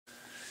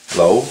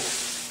Hello.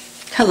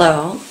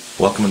 Hello.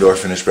 Welcome to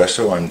Orphan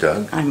Espresso. I'm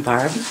Doug. I'm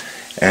Barb.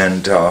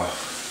 And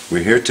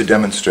we're here to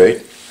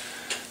demonstrate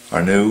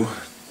our new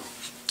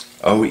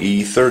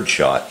OE third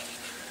shot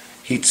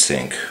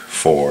heatsink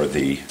for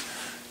the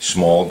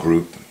small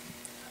group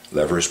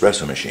lever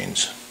espresso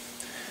machines.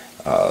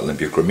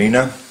 Olympia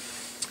Cremina,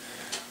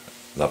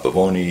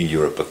 Pavoni,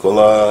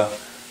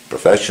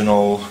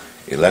 Professional,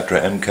 Elektra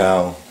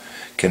MCAL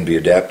can be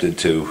adapted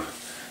to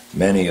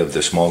many of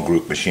the small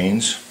group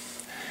machines.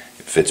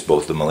 It fits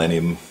both the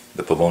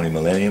Pavoni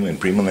Millennium and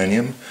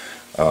Pre-Millennium.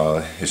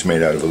 It's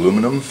made out of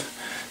aluminum,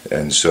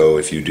 and so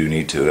if you do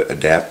need to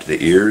adapt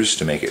the ears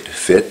to make it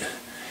fit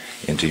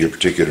into your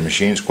particular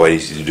machine, it's quite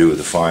easy to do with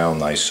a file,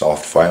 nice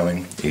soft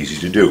filing, easy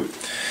to do.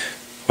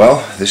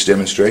 Well, this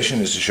demonstration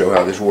is to show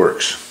how this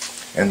works,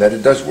 and that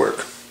it does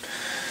work.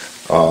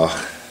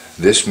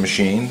 This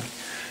machine,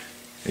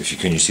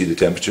 can you see the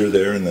temperature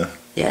there in the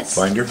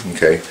finder?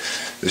 Okay.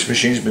 This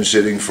machine's been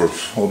sitting for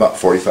about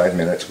 45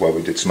 minutes while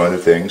we did some other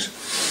things,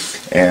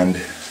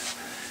 and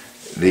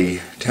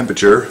the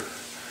temperature,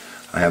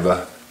 I have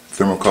a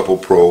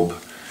thermocouple probe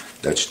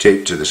that's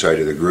taped to the side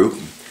of the group.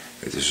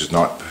 This is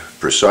not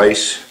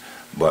precise,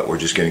 but we're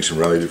just getting some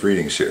relative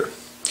readings here.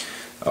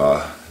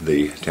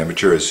 The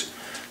temperature is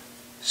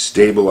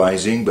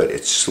stabilizing, but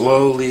it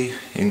slowly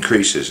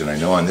increases, and I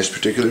know on this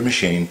particular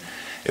machine,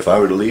 if I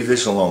were to leave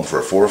this alone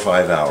for 4 or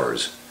 5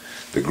 hours,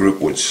 the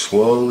group would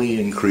slowly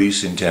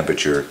increase in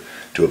temperature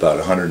to about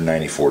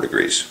 194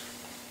 degrees.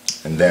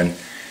 And then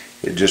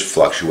it just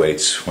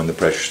fluctuates when the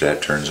pressure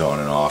stat turns on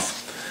and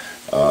off.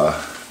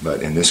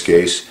 But in this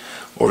case,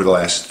 over the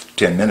last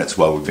 10 minutes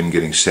while we've been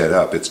getting set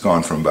up, it's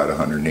gone from about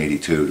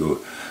 182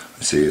 to,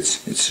 let's see,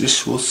 it's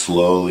just will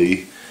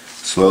slowly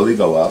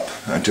go up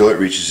until it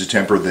reaches a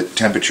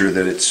temperature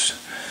that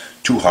it's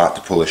too hot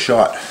to pull a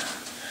shot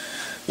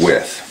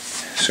with.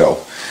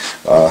 So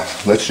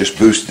let's just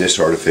boost this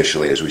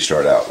artificially as we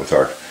start out with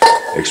our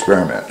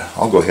experiment.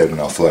 I'll go ahead and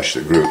I'll flush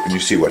the group, and you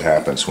see what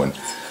happens when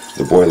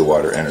the boiler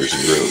water enters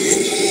the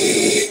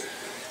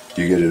group.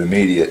 You get an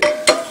immediate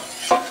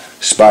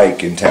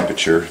spike in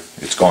temperature.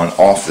 It's gone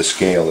off the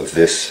scale of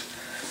this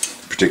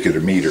particular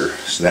meter,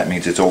 so that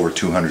means it's over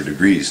 200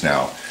 degrees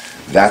now.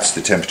 That's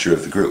the temperature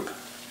of the group,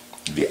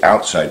 the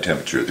outside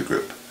temperature of the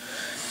group.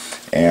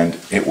 And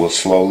it will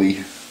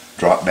slowly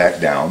drop back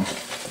down,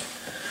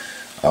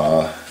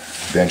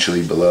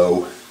 eventually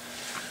below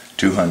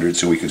 200,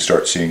 so we can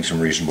start seeing some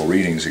reasonable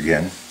readings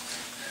again.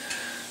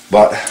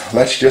 But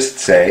let's just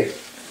say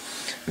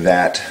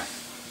that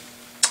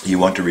you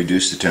want to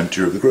reduce the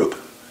temperature of the group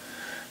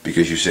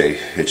because you say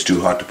it's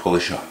too hot to pull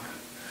a shot.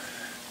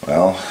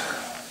 Well,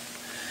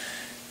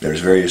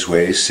 there's various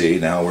ways. See,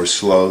 now it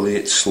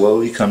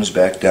slowly comes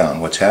back down.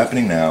 What's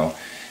happening now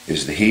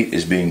is the heat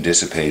is being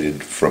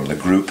dissipated from the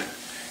group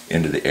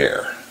into the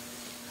air.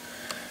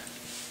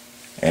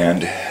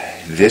 And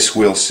this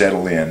will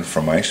settle in,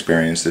 from my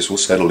experience, this will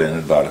settle in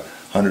at about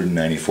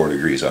 194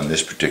 degrees on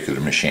this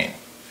particular machine.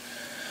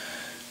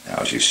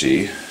 Now, as you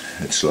see,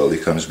 it slowly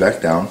comes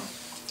back down.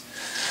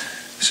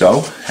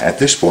 So, at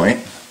this point,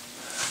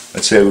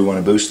 let's say we want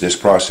to boost this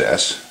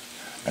process,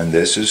 and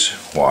this is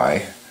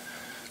why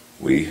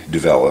we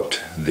developed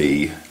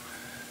the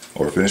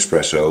Orphan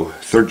Espresso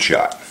third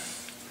shot.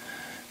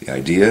 The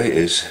idea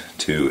is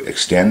to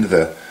extend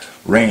the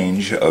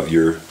range of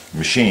your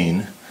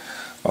machine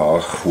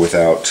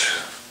without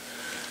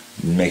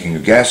making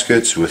of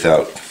gaskets,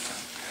 without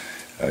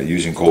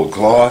using cold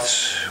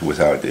cloths,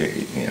 without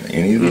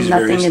any of these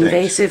various things. Nothing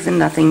invasive and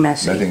nothing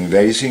messy. Nothing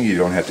invasive. You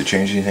don't have to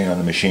change anything on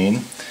the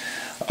machine.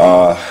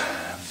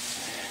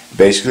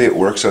 Basically, it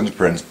works on the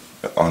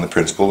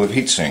principle of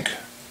heatsink.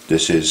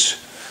 This is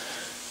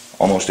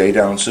almost 8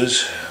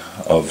 ounces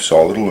of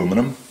solid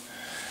aluminum.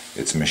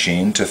 It's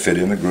machined to fit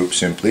in the group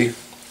simply.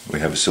 We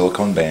have a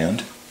silicone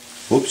band.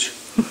 Whoops.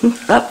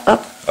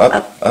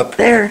 Up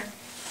there.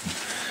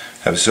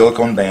 Have a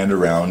silicone band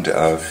around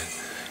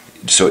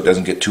so it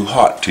doesn't get too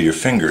hot to your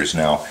fingers.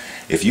 Now,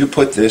 if you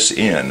put this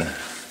in,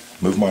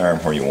 move my arm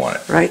where you want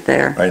it. Right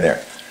there. Right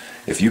there.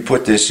 If you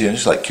put this in,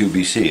 it's like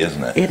QBC,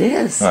 isn't it? It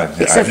is.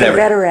 Except we're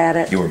better at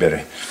it. You were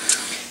better.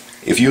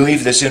 If you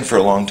leave this in for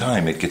a long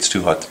time, it gets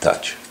too hot to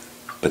touch.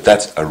 But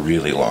that's a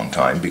really long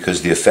time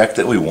because the effect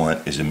that we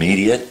want is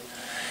immediate,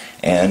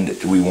 and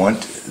we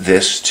want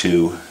this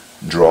to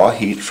draw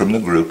heat from the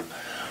group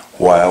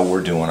while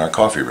we're doing our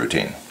coffee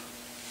routine.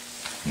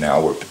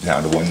 Now we're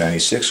down to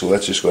 196, so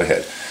let's just go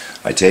ahead.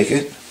 I take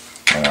it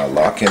and I'll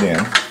lock it in.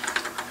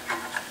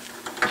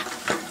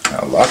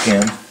 I'll lock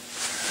in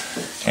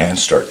and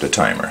start the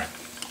timer.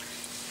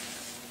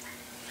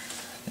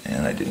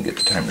 And I didn't get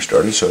the timer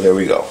started, so there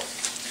we go.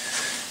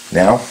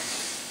 Now,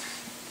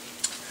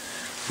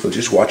 we'll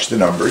just watch the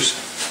numbers.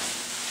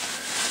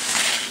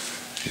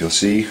 You'll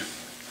see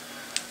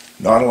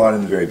not a lot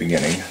in the very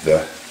beginning.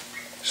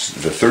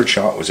 The third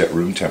shot was at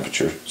room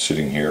temperature,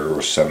 sitting here,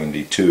 or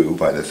 72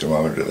 by the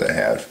thermometer that I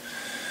have.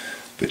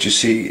 But you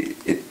see,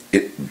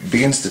 it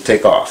begins to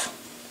take off.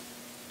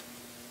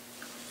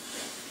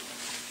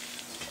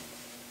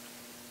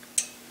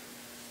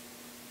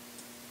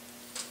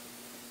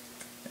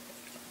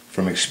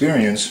 from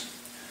experience,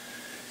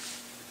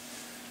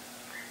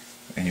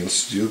 and you'll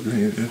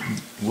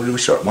where did we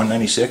start?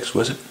 196,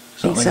 was it?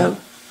 Something like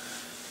that?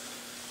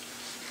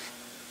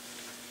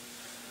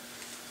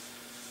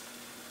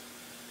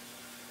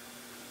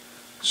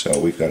 So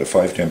we've got a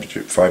 5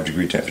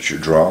 degree temperature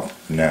drop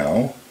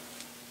now.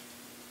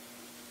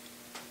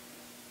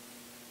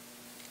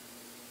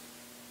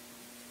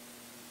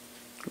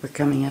 We're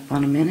coming up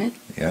on a minute.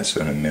 Yes,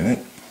 on a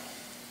minute.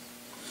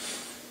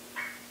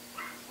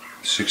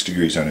 6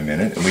 degrees on a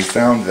minute. And we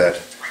found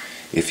that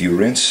if you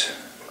rinse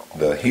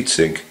the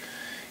heatsink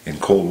in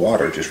cold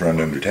water, just run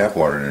it under tap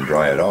water and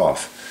dry it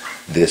off,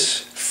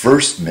 this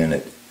first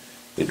minute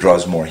it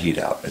draws more heat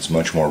out. It's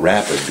much more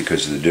rapid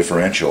because of the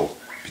differential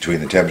between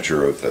the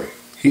temperature of the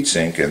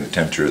heatsink and the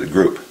temperature of the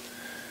group.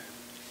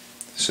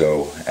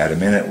 So at a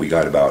minute we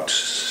got about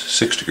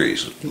 6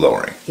 degrees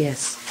lowering.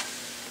 Yes.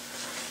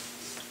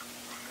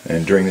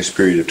 And during this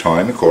period of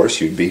time, of course,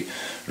 you'd be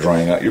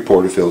drying out your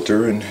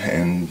portafilter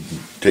and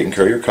taking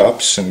care of your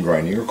cups and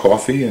grinding your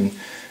coffee and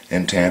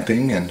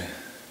tamping, and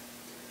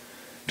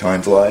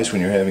time flies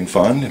when you're having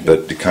fun,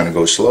 but it kind of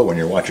goes slow when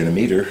you're watching a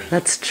meter.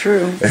 That's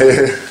true.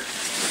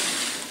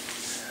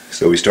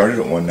 So we started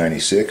at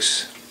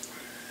 196.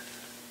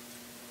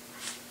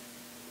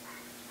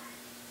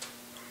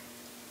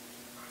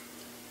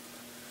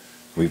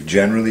 We've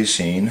generally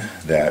seen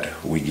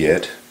that we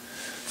get,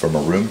 from a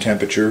room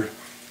temperature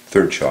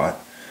third shot,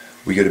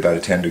 we get about a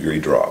 10 degree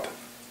drop.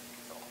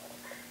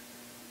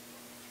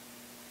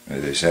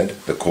 As I said,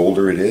 the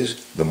colder it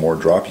is, the more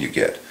drop you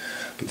get.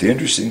 But the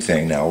interesting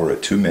thing, now we're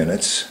at 2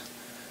 minutes,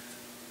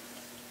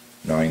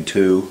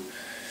 9:02.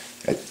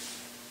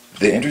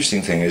 The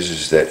interesting thing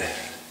is that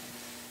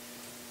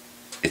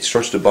it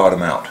starts to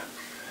bottom out,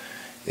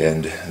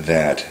 and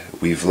that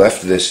we've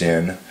left this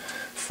in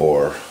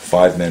for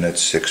 5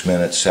 minutes, 6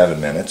 minutes,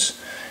 7 minutes,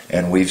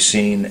 and we've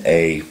seen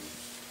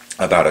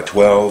about a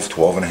 12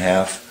 and a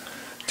half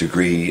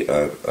degree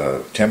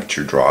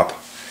temperature drop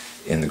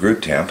in the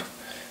group temp,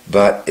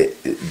 but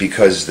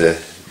because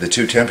the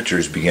two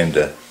temperatures begin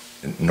to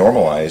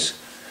normalize,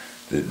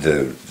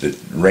 the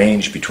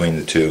range between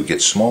the two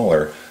gets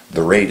smaller,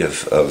 the rate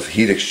of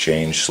heat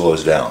exchange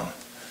slows down,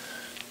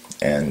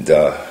 and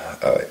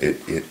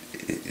it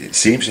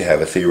seems to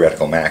have a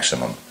theoretical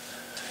maximum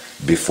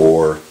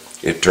before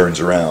it turns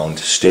around,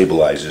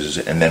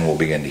 stabilizes, and then will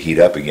begin to heat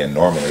up again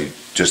normally,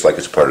 just like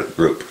it's part of the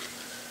group.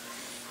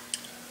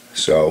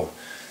 So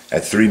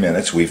at 3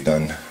 minutes we've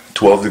done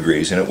 12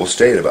 degrees, and it will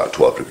stay at about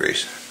 12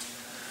 degrees.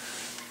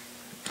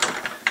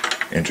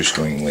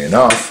 Interestingly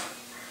enough,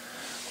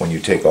 when you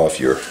take off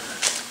your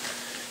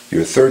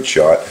third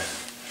shot,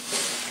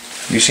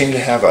 you seem to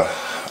have a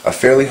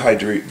fairly high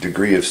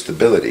degree of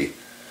stability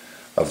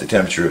of the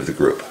temperature of the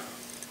group.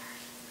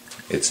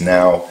 It's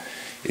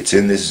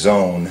in this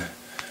zone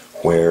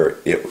where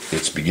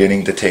it's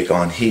beginning to take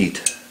on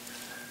heat,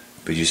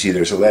 but you see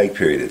there's a lag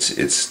period.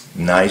 It's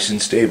nice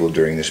and stable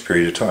during this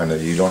period of time.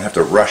 You don't have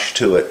to rush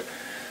to it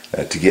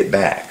to get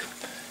back.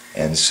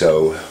 And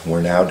so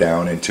we're now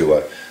down into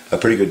a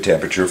pretty good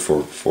temperature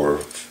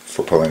for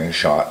pulling a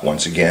shot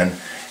once again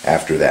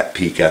after that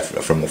peak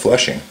from the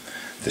flushing.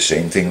 The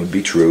same thing would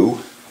be true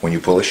when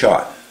you pull a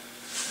shot.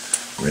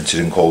 Rinse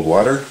it in cold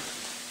water,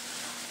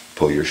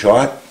 pull your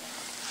shot,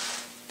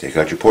 take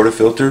out your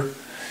portafilter.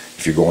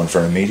 If you're going for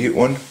an immediate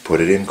one,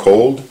 put it in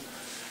cold,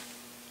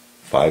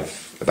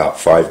 about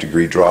 5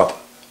 degree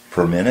drop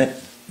per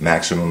minute,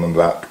 maximum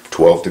about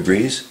 12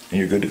 degrees, and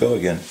you're good to go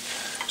again.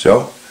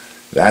 So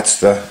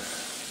that's the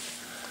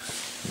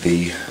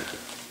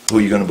who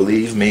are you going to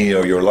believe, me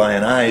or your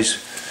lying eyes?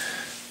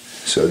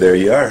 So there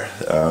you are.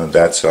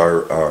 That's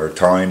our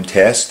time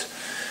test,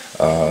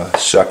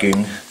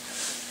 sucking,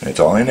 and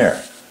it's all in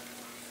there.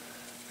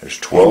 There's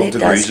 12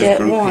 degrees of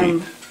group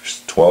heat.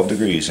 There's 12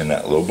 degrees in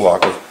that little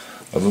block of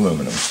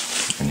aluminum,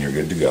 and you're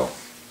good to go.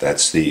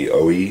 That's the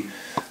OE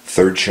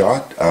third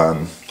shot.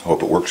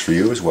 Hope it works for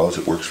you as well as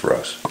it works for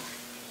us.